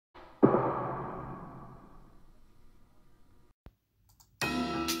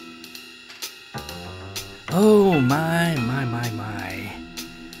Oh my.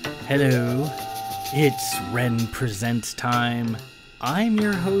 Hello, it's Ren Presents time. I'm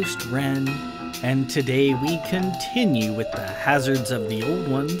your host, Ren, and today we continue with the Hazards of the Old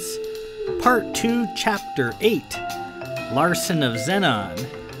Ones, Part 2, Chapter 8, Larson of Zenon,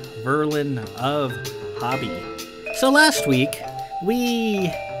 Verlin of Hobby. So last week, we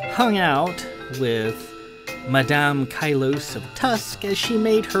hung out with Madame Kylos of Tusk as she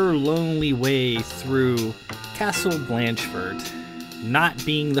made her lonely way through Castle Blanchford, not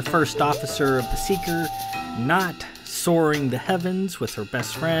being the first officer of the Seeker, not soaring the heavens with her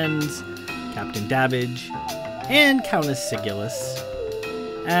best friends, Captain Davage and Countess Sigillus,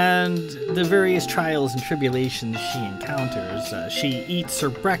 and the various trials and tribulations she encounters. She eats her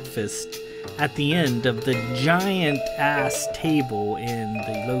breakfast at the end of the giant-ass table in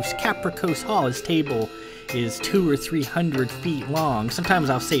the Los Capricos Hall. His table is 200 or 300 feet long. Sometimes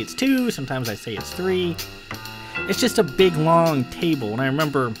I'll say it's 2, sometimes I say it's 3. It's just a big, long table. And I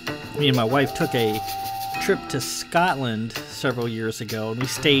remember me and my wife took a trip to Scotland several years ago, and we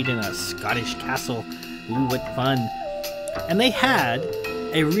stayed in a Scottish castle. Ooh, what fun. And they had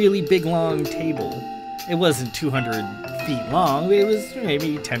a really big, long table. It wasn't 200 feet long. It was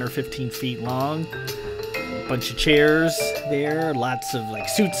maybe 10 or 15 feet long. Bunch of chairs there, lots of like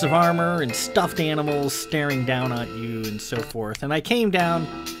suits of armor and stuffed animals staring down at you and so forth. And I came down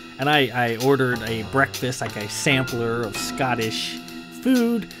and I ordered a breakfast, like a sampler of Scottish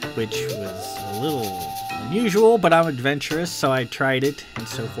food, which was a little unusual, but I'm adventurous, so I tried it and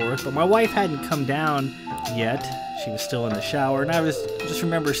so forth. But my wife hadn't come down yet. She was still in the shower, and I just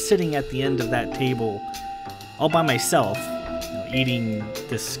remember sitting at the end of that table all by myself, eating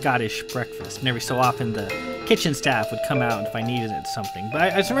this Scottish breakfast. And every so often the kitchen staff would come out if I needed something. But I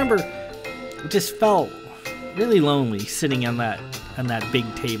just remember it just felt really lonely sitting on that big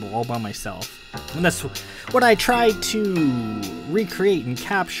table all by myself. And that's what I tried to recreate and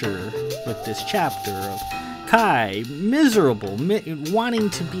capture with this chapter of Kai, miserable, wanting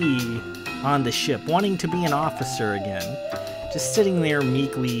to be on the ship, wanting to be an officer again, just sitting there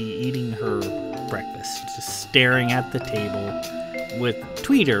meekly eating her breakfast, just staring at the table with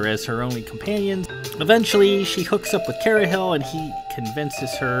Tweeter as her only companion. Eventually, she hooks up with Carahill, and he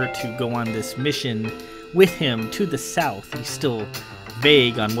convinces her to go on this mission with him to the south. He's still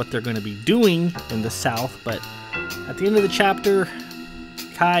vague on what they're going to be doing in the south, but at the end of the chapter,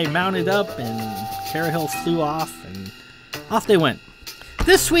 Kai mounted up and Carahill flew off, and off they went.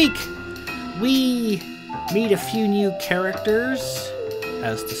 This week, we meet a few new characters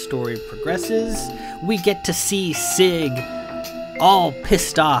as the story progresses. We get to see Sig all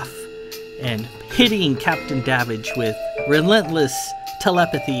pissed off and hitting Captain Davage with relentless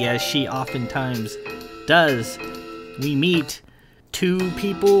telepathy, as she oftentimes does. We meet two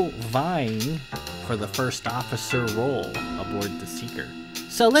people vying for the first officer role aboard the Seeker.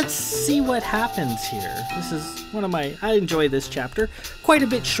 So let's see what happens here. This is I enjoy this chapter. Quite a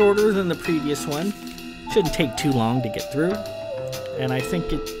bit shorter than the previous one. Shouldn't take too long to get through, and I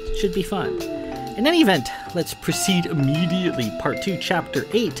think it should be fun. In any event, let's proceed immediately. Part 2, Chapter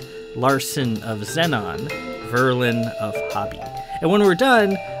 8, Larson of Zenon, Verlin of Hobby. And when we're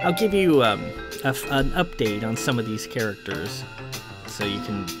done, I'll give you an update on some of these characters, so you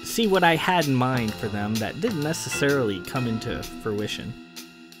can see what I had in mind for them that didn't necessarily come into fruition.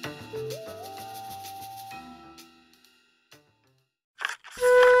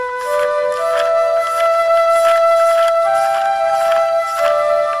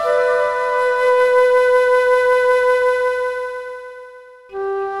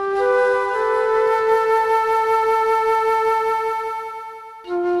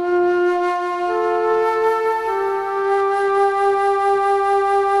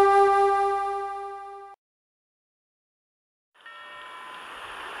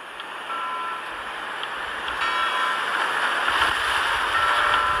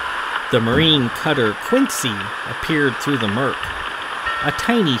 The marine cutter Quincy appeared through the murk. A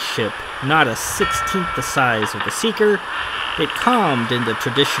tiny ship, not a 16th the size of the Seeker, it calmed in the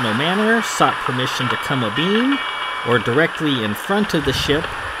traditional manner, sought permission to come abeam, or directly in front of the ship,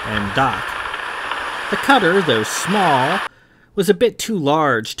 and dock. The cutter, though small, was a bit too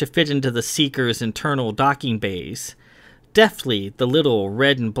large to fit into the Seeker's internal docking bays. Deftly, the little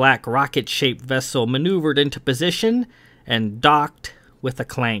red and black rocket-shaped vessel maneuvered into position and docked with a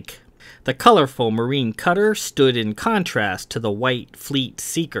clank. The colorful marine cutter stood in contrast to the white fleet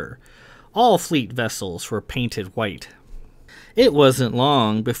Seeker. All fleet vessels were painted white. It wasn't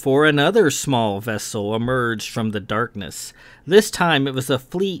long before another small vessel emerged from the darkness. This time it was a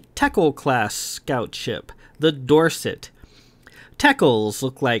fleet Teckle-class scout ship, the Dorset. Teckles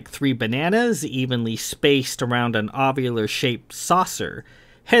look like 3 bananas evenly spaced around an ovular-shaped saucer,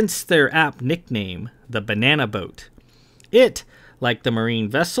 hence their apt nickname, the Banana Boat. It, like the marine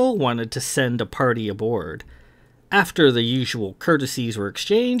vessel, wanted to send a party aboard. After the usual courtesies were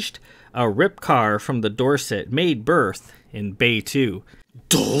exchanged, a rip car from the Dorset made berth in Bay 2.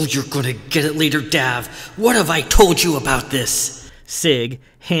 "Dole, you're gonna get it later, Dav. What have I told you about this?" Sig,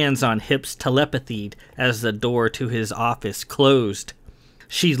 hands on hips, telepathied as the door to his office closed.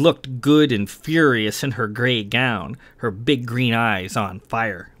 She looked good and furious in her gray gown, her big green eyes on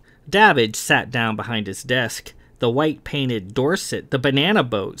fire. Davage sat down behind his desk. The white-painted Dorset, the banana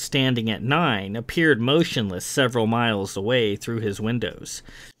boat standing at 9, appeared motionless several miles away through his windows.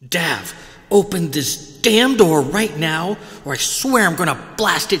 "Dav, open this damn door right now, or I swear I'm gonna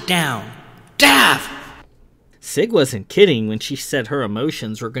blast it down. Dav!" Sig wasn't kidding when she said her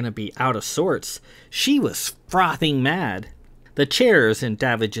emotions were going to be out of sorts. She was frothing mad. The chairs in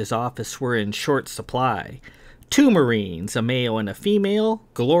Davage's office were in short supply. 2 Marines, a male and a female,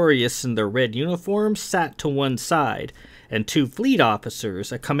 glorious in their red uniforms, sat to one side, and 2 fleet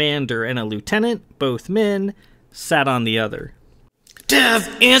officers, a commander and a lieutenant, both men, sat on the other. "Dav,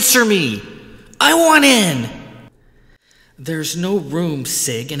 answer me! I want in!" "There's no room,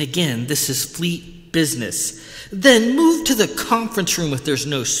 Sig, and again, this is fleet business. Then move to the conference room if there's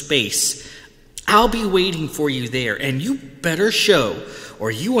no space. I'll be waiting for you there, and you better show, or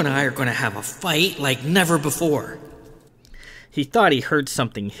you and I are going to have a fight like never before." He thought he heard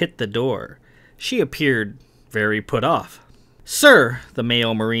something hit the door. She appeared very put off. "Sir," the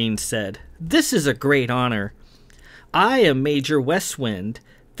male Marine said, "this is a great honor. I am Major Westwind,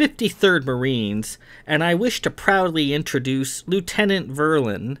 53rd Marines, and I wish to proudly introduce Lieutenant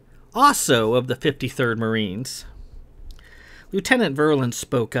Verlin, also of the 53rd Marines." Lieutenant Verlin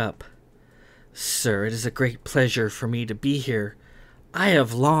spoke up. "Sir, it is a great pleasure for me to be here. I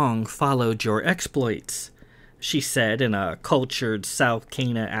have long followed your exploits," she said in a cultured South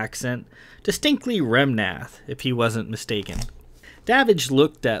Cana accent, distinctly Remnath, if he wasn't mistaken. Davage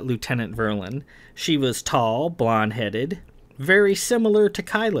looked at Lieutenant Verlin. She was tall, blonde-headed, very similar to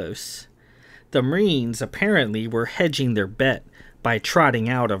Kylos. The Marines apparently were hedging their bet by trotting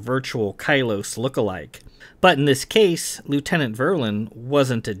out a virtual Kylos lookalike. But in this case, Lieutenant Verlin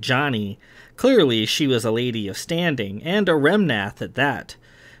wasn't a Johnny. Clearly she was a lady of standing, and a Remnath at that.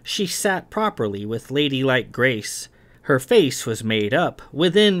 She sat properly with ladylike grace. Her face was made up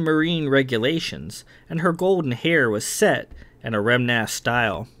within Marine regulations, and her golden hair was set in a Remnath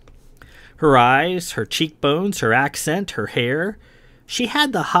style. Her eyes, her cheekbones, her accent, her hair. She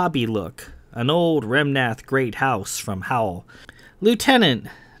had the hobby look, an old Remnath great house from Howell. "Lieutenant,"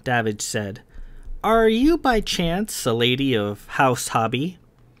 Davage said, "are you by chance a lady of House Hobby?"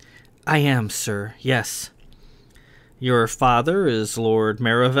 "I am, sir, yes." "Your father is Lord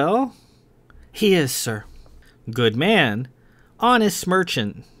Marivelle?" "He is, sir." "Good man. Honest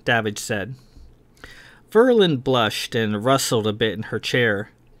merchant," Davage said. Verlin blushed and rustled a bit in her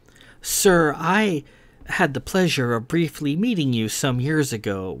chair. "Sir, I had the pleasure of briefly meeting you some years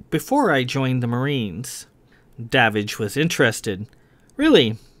ago, before I joined the Marines." Davage was interested.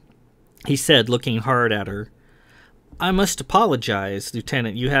 "Really?" he said, looking hard at her. "I must apologize,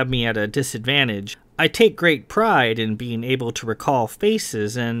 Lieutenant. You have me at a disadvantage. I take great pride in being able to recall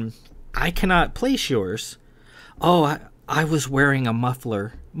faces, and I cannot place yours." "Oh, I was wearing a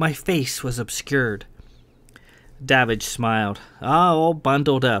muffler. My face was obscured." Davage smiled. "All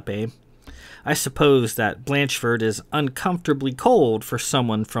bundled up, eh? I suppose that Blanchford is uncomfortably cold for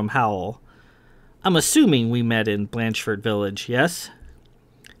someone from Howell. I'm assuming we met in Blanchford Village, yes?"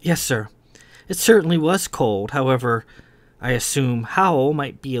 "Yes, sir. It certainly was cold. However, I assume Howell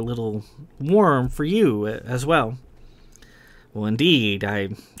might be a little warm for you as well." "Well, indeed. I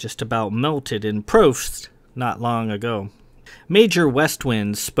just about melted in Prost not long ago." Major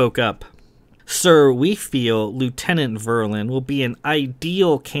Westwind spoke up. "Sir, we feel Lieutenant Verlin will be an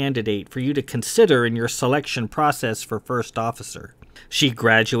ideal candidate for you to consider in your selection process for first officer. She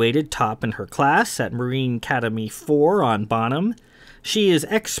graduated top in her class at Marine Academy 4 on Bonham. She is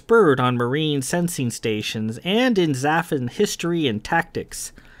expert on marine sensing stations and in Zaffin history and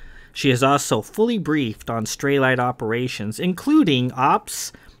tactics. She is also fully briefed on Straylight operations, including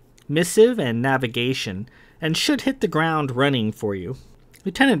ops, missive, and navigation, and should hit the ground running for you."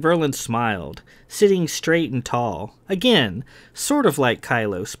 Lieutenant Verlin smiled, sitting straight and tall. Again, sort of like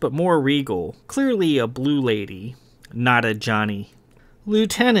Kylos, but more regal. Clearly a blue lady, not a Johnny.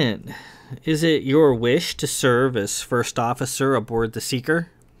 "Lieutenant, is it your wish to serve as first officer aboard the Seeker?"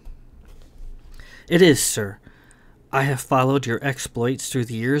 "It is, sir. I have followed your exploits through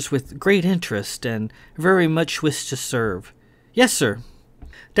the years with great interest and very much wish to serve. Yes, sir.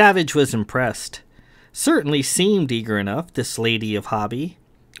 Davage was impressed. Certainly seemed eager enough, this lady of hobby.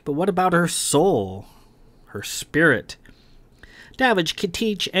 But what about her soul? Her spirit? Davage could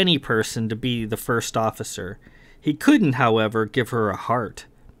teach any person to be the first officer. He couldn't, however, give her a heart.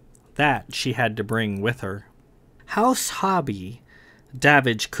 That she had to bring with her. House hobby.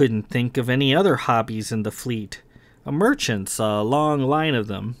 Davage couldn't think of any other hobbies in the fleet. Merchants, a long line of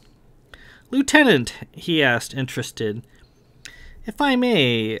them. Lieutenant, he asked, interested, if I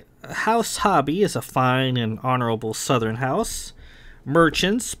may, House Hobby is a fine and honorable southern house.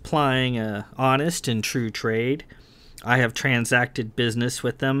 Merchants plying a honest and true trade. I have transacted business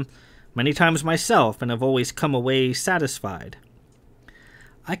with them many times myself and have always come away satisfied.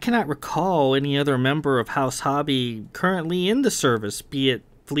 I cannot recall any other member of House Hobby currently in the service, be it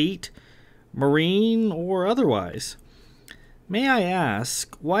fleet, marine, or otherwise. May I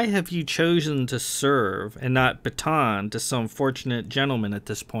ask, why have you chosen to serve and not baton to some fortunate gentleman at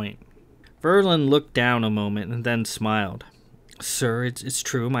this point? Verlin looked down a moment and then smiled. Sir, it's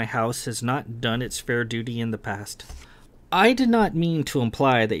true, my house has not done its fair duty in the past. I did not mean to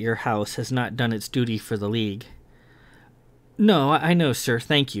imply that your house has not done its duty for the League. No, I know, sir,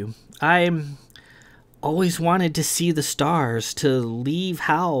 thank you. I always wanted to see the stars, to leave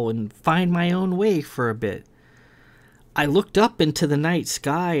Howe and find my own way for a bit. I looked up into the night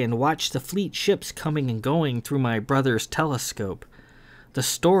sky and watched the fleet ships coming and going through my brother's telescope, the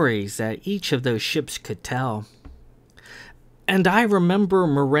stories that each of those ships could tell. And I remember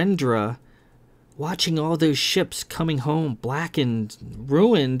Marendra watching all those ships coming home blackened,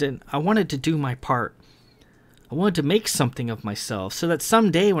 ruined, and I wanted to do my part. I wanted to make something of myself so that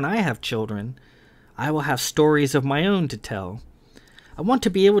someday when I have children, I will have stories of my own to tell. I want to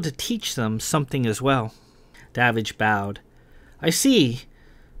be able to teach them something as well. Davage bowed. I see,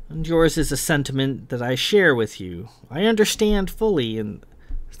 and yours is a sentiment that I share with you. I understand fully, and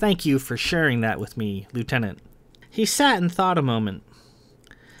thank you for sharing that with me, Lieutenant. He sat and thought a moment.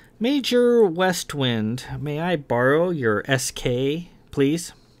 Major Westwind, may I borrow your SK,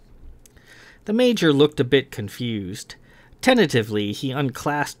 please? The Major looked a bit confused. Tentatively, he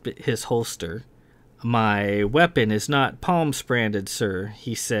unclasped his holster. My weapon is not palm-branded, sir,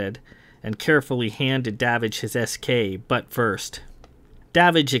 he said, and carefully handed Davage his SK, butt first.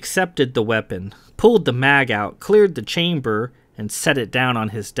 Davage accepted the weapon, pulled the mag out, cleared the chamber, and set it down on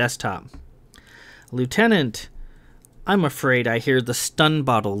his desktop. Lieutenant, I'm afraid I hear the stun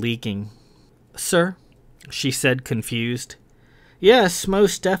bottle leaking. Sir? She said, confused. Yes,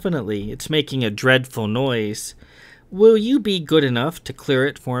 most definitely. It's making a dreadful noise. Will you be good enough to clear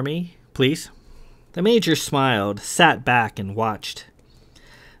it for me, please? The Major smiled, sat back, and watched.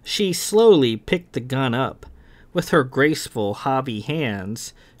 She slowly picked the gun up. With her graceful, hobby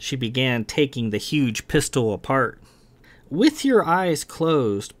hands, she began taking the huge pistol apart. With your eyes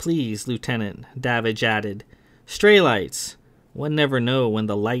closed, please, Lieutenant, Davage added. Stray lights. One never knows when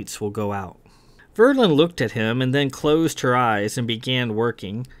the lights will go out. Verlin looked at him and then closed her eyes and began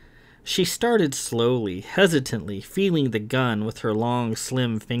working. She started slowly, hesitantly, feeling the gun with her long,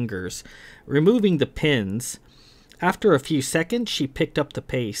 slim fingers, removing the pins. After a few seconds, she picked up the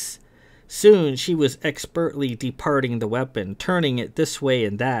pace. Soon she was expertly departing the weapon, turning it this way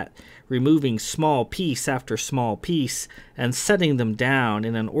and that, removing small piece after small piece, and setting them down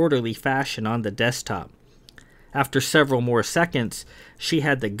in an orderly fashion on the desktop. After several more seconds, she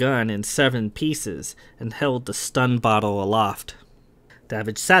had the gun in 7 pieces and held the stun bottle aloft.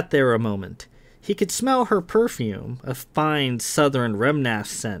 Davage sat there a moment. He could smell her perfume, a fine southern Remnath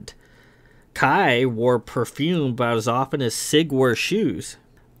scent. Kai wore perfume about as often as Sig wore shoes.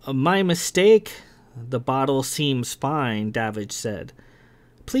 My mistake? The bottle seems fine, Davage said.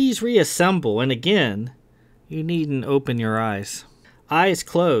 Please reassemble, and again, you needn't open your eyes. Eyes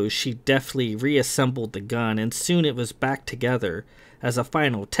closed, she deftly reassembled the gun, and soon it was back together. As a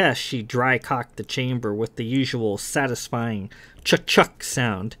final test, she dry-cocked the chamber with the usual satisfying chuck-chuck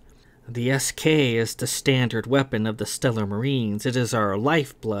sound. The SK is the standard weapon of the Stellar Marines. It is our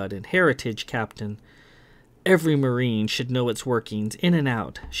lifeblood and heritage, Captain. Every Marine should know its workings in and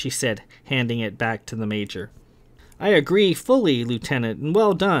out, she said, handing it back to the Major. I agree fully, Lieutenant, and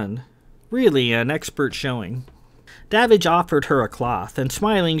well done. Really an expert showing. Davage offered her a cloth, and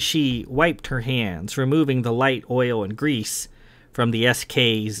smiling she wiped her hands, removing the light oil and grease from the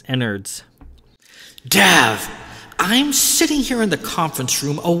SK's innards. Dav, I'm sitting here in the conference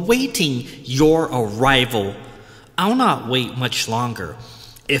room awaiting your arrival. I'll not wait much longer.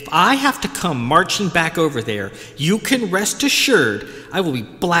 If I have to come marching back over there, you can rest assured I will be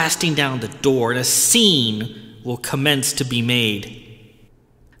blasting down the door and a scene will commence to be made.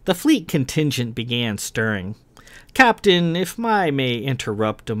 The fleet contingent began stirring. Captain, if I may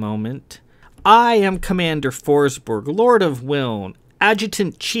interrupt a moment, I am Commander Forsberg, Lord of Wiln,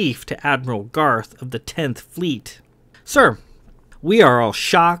 Adjutant Chief to Admiral Garth of the 10th Fleet. Sir, we are all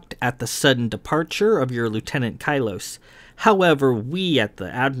shocked at the sudden departure of your Lieutenant Kylos. However, we at the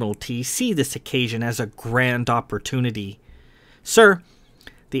Admiralty see this occasion as a grand opportunity. Sir,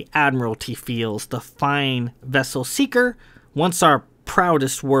 the Admiralty feels the fine vessel Seeker, once our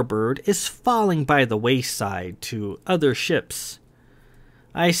proudest warbird, is falling by the wayside to other ships.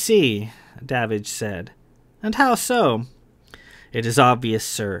 I see, Davage said. And how so? It is obvious,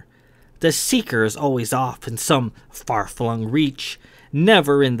 sir. The Seeker is always off in some far-flung reach,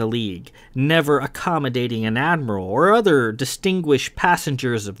 never in the League, never accommodating an admiral or other distinguished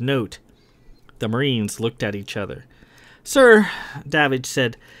passengers of note. The Marines looked at each other. Sir, Davage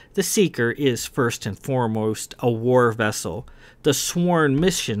said, the Seeker is first and foremost a war vessel. The sworn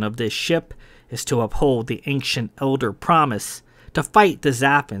mission of this ship is to uphold the ancient elder promise, to fight the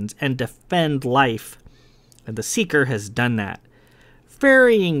Zappans and defend life. And the Seeker has done that.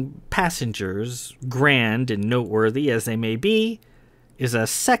 Ferrying passengers, grand and noteworthy as they may be, is a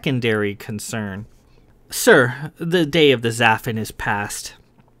secondary concern. Sir, the day of the Zaffin is past.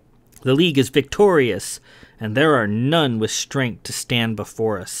 The League is victorious, and there are none with strength to stand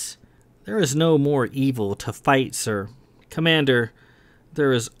before us. There is no more evil to fight, sir. Commander,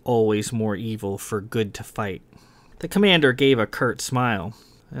 there is always more evil for good to fight. The commander gave a curt smile.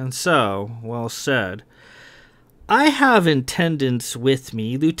 And so, well said. I have in attendance with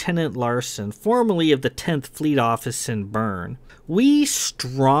me Lieutenant Larson, formerly of the 10th Fleet Office in Bern. We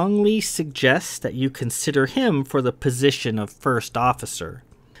strongly suggest that you consider him for the position of first officer.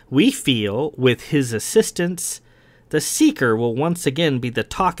 We feel, with his assistance, the Seeker will once again be the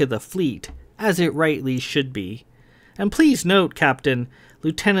talk of the fleet, as it rightly should be. And please note, Captain,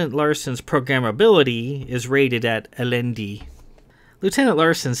 Lieutenant Larson's programmability is rated at LND. Lieutenant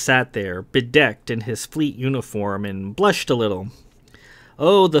Larson sat there, bedecked in his fleet uniform, and blushed a little.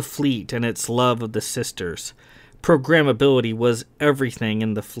 Oh, the fleet and its love of the sisters. Programmability was everything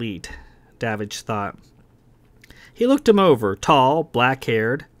in the fleet, Davage thought. He looked him over, tall,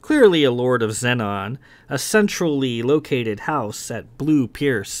 black-haired, clearly a lord of Zenon, a centrally located house at Blue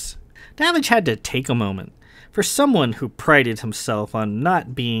Pierce. Davage had to take a moment. For someone who prided himself on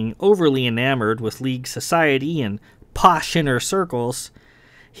not being overly enamored with League society and posh inner circles,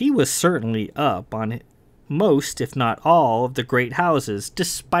 he was certainly up on most, if not all, of the great houses,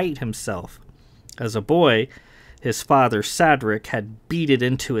 despite himself. As a boy, his father Sadric had beat it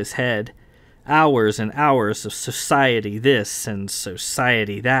into his head. Hours and hours of society this and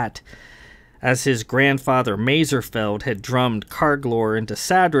society that. As his grandfather Mazerfeld had drummed Carglor into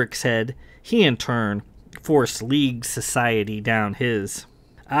Sadric's head, he in turn forced League society down his.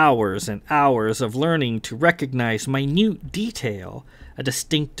 Hours and hours of learning to recognize minute detail, a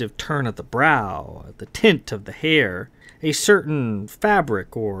distinctive turn of the brow, the tint of the hair, a certain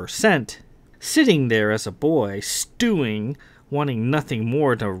fabric or scent. Sitting there as a boy, stewing, wanting nothing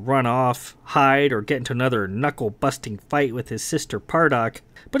more to run off, hide, or get into another knuckle-busting fight with his sister Pardok.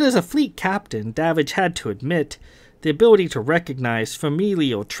 But as a fleet captain, Davage had to admit the ability to recognize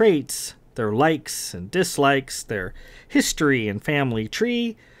familial traits, their likes and dislikes, their history and family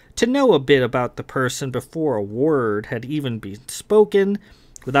tree, to know a bit about the person before a word had even been spoken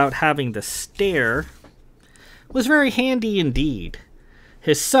without having to stare, was very handy indeed.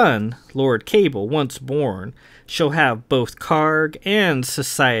 His son, Lord Cable, once born, shall have both Carg and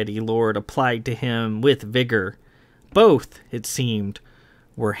Society Lord applied to him with vigor. Both, it seemed,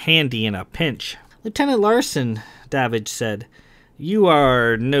 were handy in a pinch. Lieutenant Larson, Davage said, you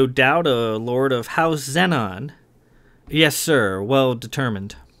are no doubt a lord of House Zenon. Yes, sir, well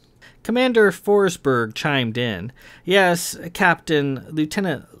determined. Commander Forsberg chimed in. Yes, Captain,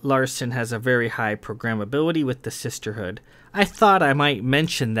 Lieutenant Larson has a very high programmability with the Sisterhood. I thought I might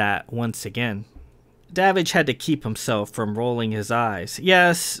mention that once again. Davage had to keep himself from rolling his eyes.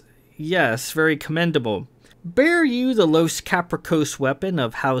 Yes, very commendable. Bear you the Los Capricos weapon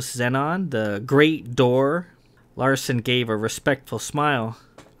of House Zenon, the Great Door? Larson gave a respectful smile.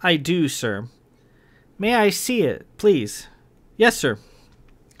 I do, sir. May I see it, please? Yes, sir.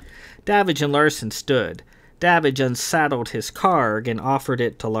 Davage and Larson stood. Davage unsaddled his Carg and offered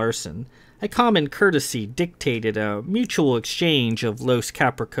it to Larson. A common courtesy dictated a mutual exchange of Los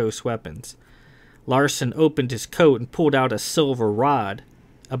Capricos weapons. Larson opened his coat and pulled out a silver rod,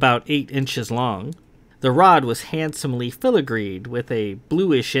 about 8 inches long. The rod was handsomely filigreed with a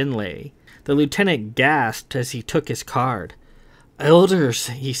bluish inlay. The lieutenant gasped as he took his card. Elders,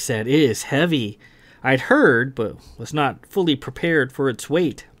 he said, it is heavy. I'd heard, but was not fully prepared for its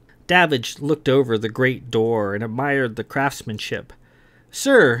weight. Davage looked over the great door and admired the craftsmanship.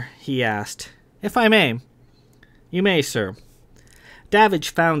 "Sir," he asked, "if I may." "You may, sir." Davage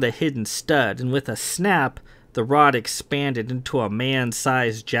found the hidden stud, and with a snap, the rod expanded into a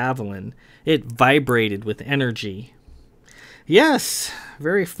man-sized javelin. It vibrated with energy. "Yes,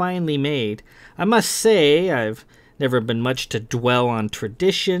 very finely made. I must say I've never been much to dwell on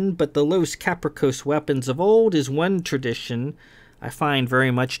tradition, but the Los Capricos weapons of old is one tradition I find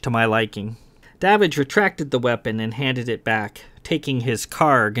very much to my liking." Davage retracted the weapon and handed it back, taking his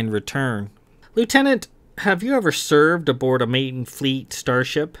carg in return. "Lieutenant, have you ever served aboard a main fleet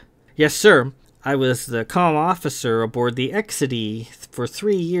starship?" "Yes, sir. I was the comm officer aboard the Exodus for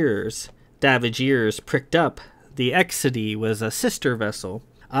 3 years. Davage's ears pricked up. The Exodus was a sister vessel.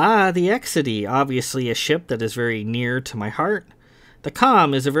 "Ah, the Exodus, obviously a ship that is very near to my heart. The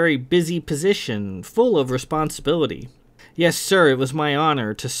comm is a very busy position, full of responsibility." "Yes, sir, it was my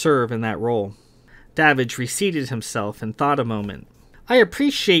honor to serve in that role." Davage reseated himself and thought a moment. "I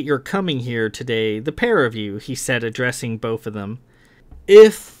appreciate your coming here today, the pair of you," he said, addressing both of them.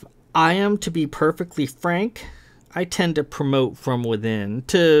 "If I am to be perfectly frank, I tend to promote from within,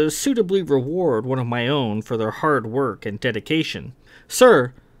 to suitably reward one of my own for their hard work and dedication."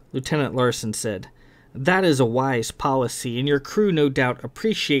 "Sir," Lieutenant Larson said, "that is a wise policy, and your crew no doubt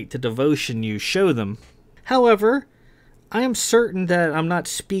appreciate the devotion you show them. However, I am certain that I'm not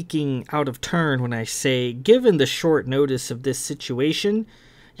speaking out of turn when I say, given the short notice of this situation,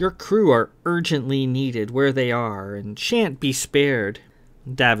 your crew are urgently needed where they are and shan't be spared."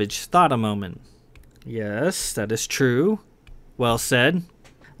 Davage thought a moment. "Yes, that is true. Well said."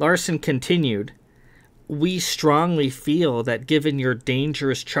 Larson continued, "We strongly feel that given your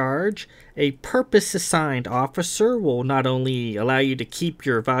dangerous charge, a purpose-assigned officer will not only allow you to keep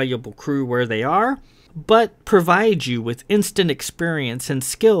your valuable crew where they are, but provide you with instant experience and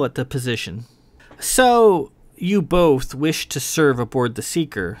skill at the position." "So, you both wish to serve aboard the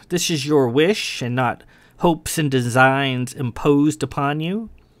Seeker. This is your wish, and not hopes and designs imposed upon you?"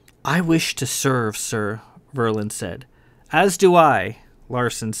 "I wish to serve, sir," Verlin said. "As do I,"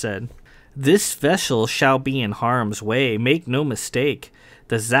 Larson said. "This vessel shall be in harm's way, make no mistake.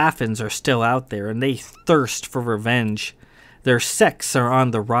 The Zaffins are still out there, and they thirst for revenge. Their sects are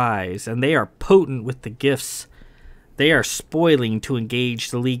on the rise, and they are potent with the gifts. They are spoiling to engage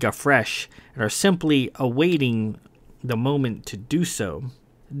the League afresh, and are simply awaiting the moment to do so."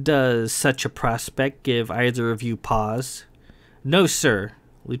 "Does such a prospect give either of you pause?" "No, sir,"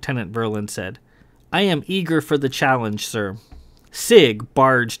 Lieutenant Verlin said. "I am eager for the challenge, sir." Sig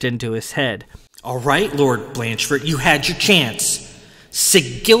barged into his head. "All right, Lord Blanchford, you had your chance.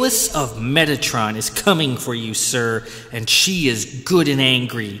 Sigillus of Metatron is coming for you, sir, and she is good and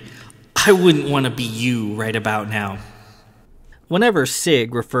angry. I wouldn't want to be you right about now." Whenever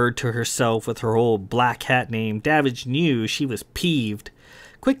Sig referred to herself with her old black hat name, Davage knew she was peeved.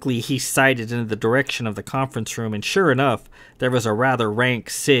 Quickly, he sighted into the direction of the conference room, and sure enough, there was a rather rank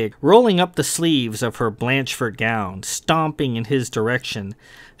Sig, rolling up the sleeves of her Blanchford gown, stomping in his direction.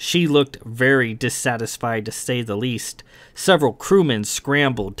 She looked very dissatisfied, to say the least. Several crewmen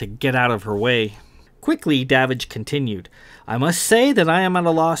scrambled to get out of her way. Quickly, Davage continued, "I must say that I am at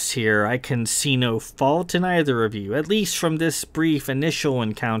a loss here. I can see no fault in either of you, at least from this brief initial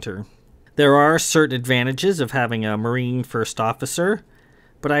encounter. There are certain advantages of having a Marine first officer,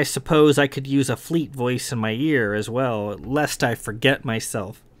 but I suppose I could use a fleet voice in my ear as well, lest I forget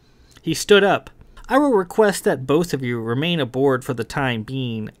myself." He stood up. "I will request that both of you remain aboard for the time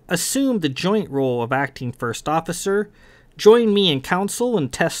being. Assume the joint role of acting first officer. Join me in council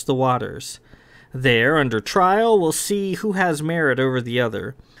and test the waters. There, under trial, we'll see who has merit over the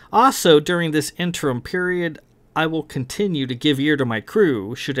other. Also, during this interim period, I will continue to give ear to my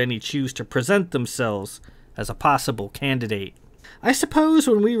crew, should any choose to present themselves as a possible candidate. I suppose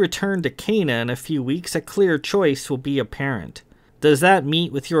when we return to Cana in a few weeks, a clear choice will be apparent. Does that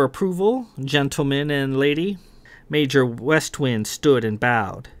meet with your approval, gentlemen and lady?" Major Westwind stood and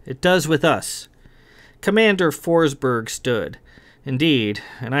bowed. "It does with us." Commander Forsberg stood. "Indeed,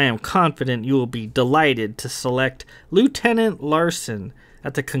 and I am confident you will be delighted to select Lieutenant Larson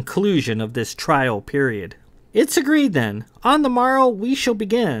at the conclusion of this trial period." "It's agreed then. On the morrow we shall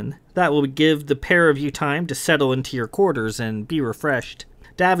begin. That will give the pair of you time to settle into your quarters and be refreshed."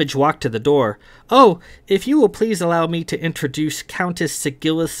 Davage walked to the door. "Oh, if you will please allow me to introduce Countess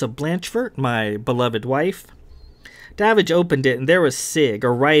Sigillus of Blanchford, my beloved wife." Davage opened it, and there was Sig,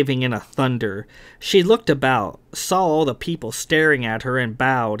 arriving in a thunder. She looked about, saw all the people staring at her, and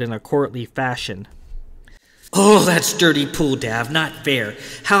bowed in a courtly fashion. "Oh, that's dirty pool, Dav. Not fair.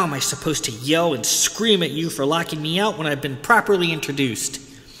 How am I supposed to yell and scream at you for locking me out when I've been properly introduced?"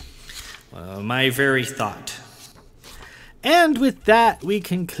 My very thought. And with that, we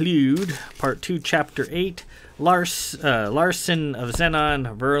conclude Part 2, Chapter 8, Larson of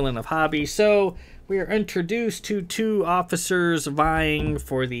Zenon, Verlin of Hobby. So, we are introduced to two officers vying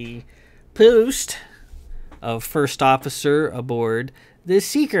for the post of first officer aboard the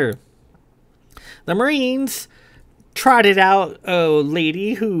Seeker. The Marines trotted out a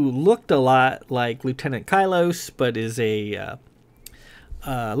lady who looked a lot like Lieutenant Kylos, but is a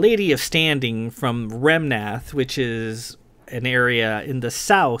lady of standing from Remnath, which is an area in the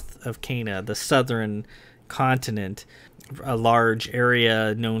south of Cana, the southern continent, a large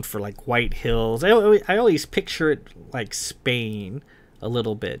area known for like white hills. I always picture it like Spain a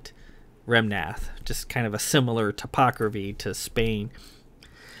little bit, Remnath, just kind of a similar topography to Spain.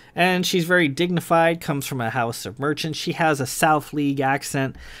 And she's very dignified, comes from a house of merchants. She has a South League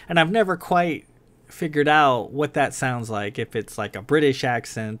accent, and I've never quite figured out what that sounds like, if it's like a British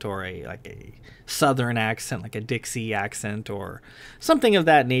accent or a Southern accent, like a Dixie accent or something of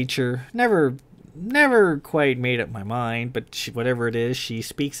that nature. Never quite made up my mind, but whatever it is, she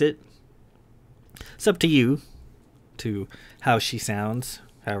speaks it. It's up to you to how she sounds,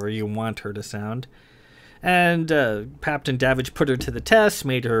 however you want her to sound. And Captain Davage put her to the test,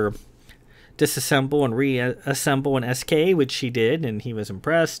 made her disassemble and reassemble an SK, which she did, and he was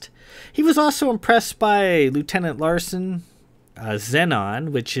impressed. He was also impressed by Lieutenant Larson, Zenon,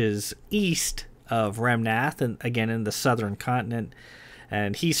 which is east of Remnath, and again in the southern continent.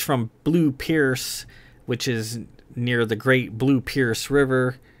 And he's from Blue Pierce, which is near the Great Blue Pierce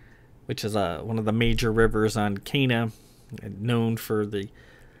River, which is one of the major rivers on Cana, known for the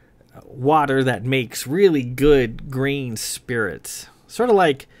water that makes really good green spirits. Sort of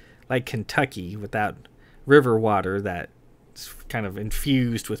like Kentucky, with that river water that's kind of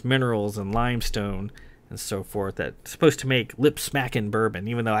infused with minerals and limestone and so forth, that's supposed to make lip-smacking bourbon,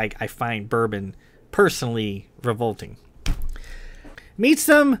 even though I find bourbon personally revolting. Meets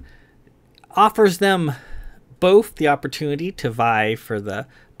them, offers them both the opportunity to vie for the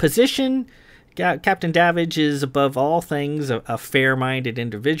position. Captain Davage is, above all things, a fair-minded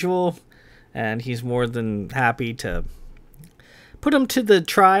individual, and he's more than happy to put him to the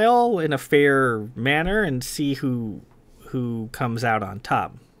trial in a fair manner and see who comes out on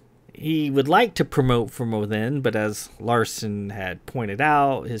top. He would like to promote from within, but as Larson had pointed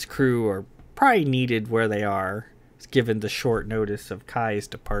out, his crew are probably needed where they are, given the short notice of Kai's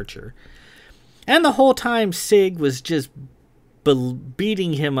departure. And the whole time, Sig was just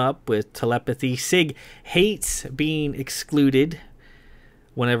beating him up with telepathy. Sig hates being excluded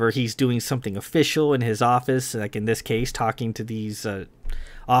whenever he's doing something official in his office, like in this case, talking to these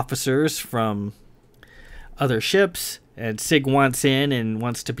officers from other ships. And Sig wants in and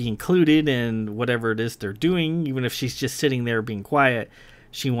wants to be included in whatever it is they're doing. Even if she's just sitting there being quiet,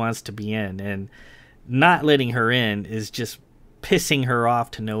 she wants to be in. And not letting her in is just pissing her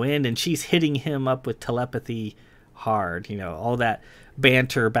off to no end. And she's hitting him up with telepathy hard. You know, all that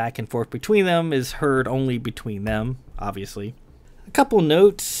banter back and forth between them is heard only between them, obviously. A couple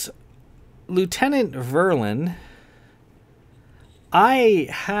notes. Lieutenant Verlin, I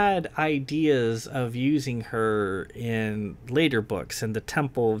had ideas of using her in later books, in the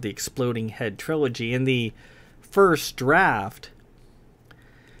Temple of the Exploding Head trilogy. In the first draft,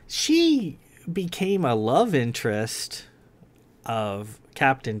 she became a love interest of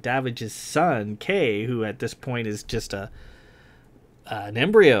Captain Davage's son, Kay, who at this point is just an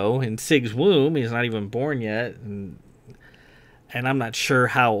embryo in Sig's womb. He's not even born yet, and I'm not sure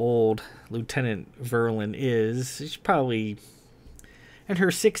how old Lieutenant Verlin is. She's probably in her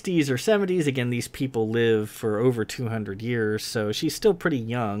 60s or 70s. Again, these people live for over 200 years, so she's still pretty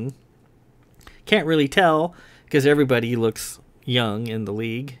young. Can't really tell, because everybody looks young in the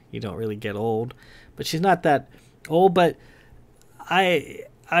League. You don't really get old, but she's not that old. But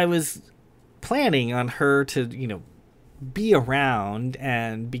I was planning on her to, be around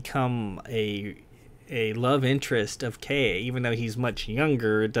and become a love interest of Kay. Even though he's much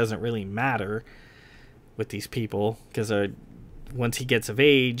younger, it doesn't really matter with these people, because once he gets of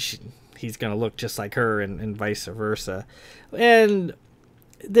age, he's going to look just like her, and vice versa. And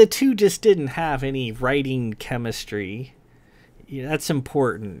the two just didn't have any writing chemistry. That's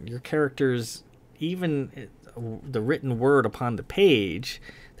important. Your characters, even the written word upon the page,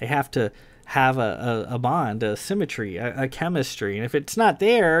 they have to have a bond, a symmetry, a chemistry. And if it's not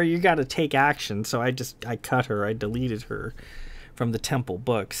there, you got to take action. So I cut her. I deleted her from the Temple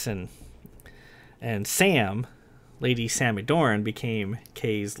books. And Sam, Lady Samidoran, became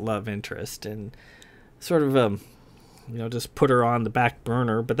Kay's love interest, and sort of just put her on the back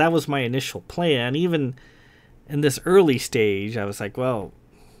burner. But that was my initial plan. Even in this early stage, I was like, well,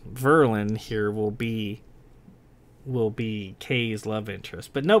 Verlin here will be Kay's love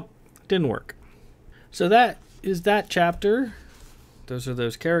interest. But nope, didn't work. So that is that chapter. Those are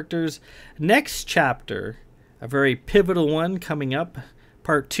those characters. Next chapter, a very pivotal one coming up.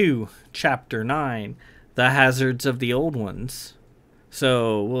 Part 2, Chapter 9, The Hazards of the Old Ones.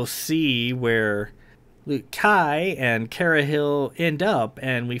 So we'll see where Kai and Carahill end up,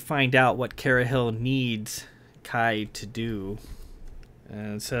 and we find out what Carahill needs Kai to do.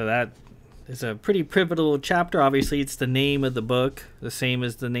 And so that is a pretty pivotal chapter. Obviously, it's the name of the book, the same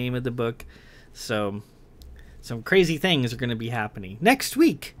as the name of the book. So some crazy things are going to be happening next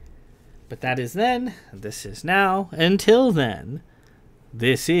week. But that is then. This is now. Until then,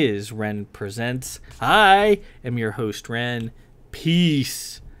 this is Ren Presents. I am your host, Ren.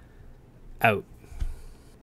 Peace out.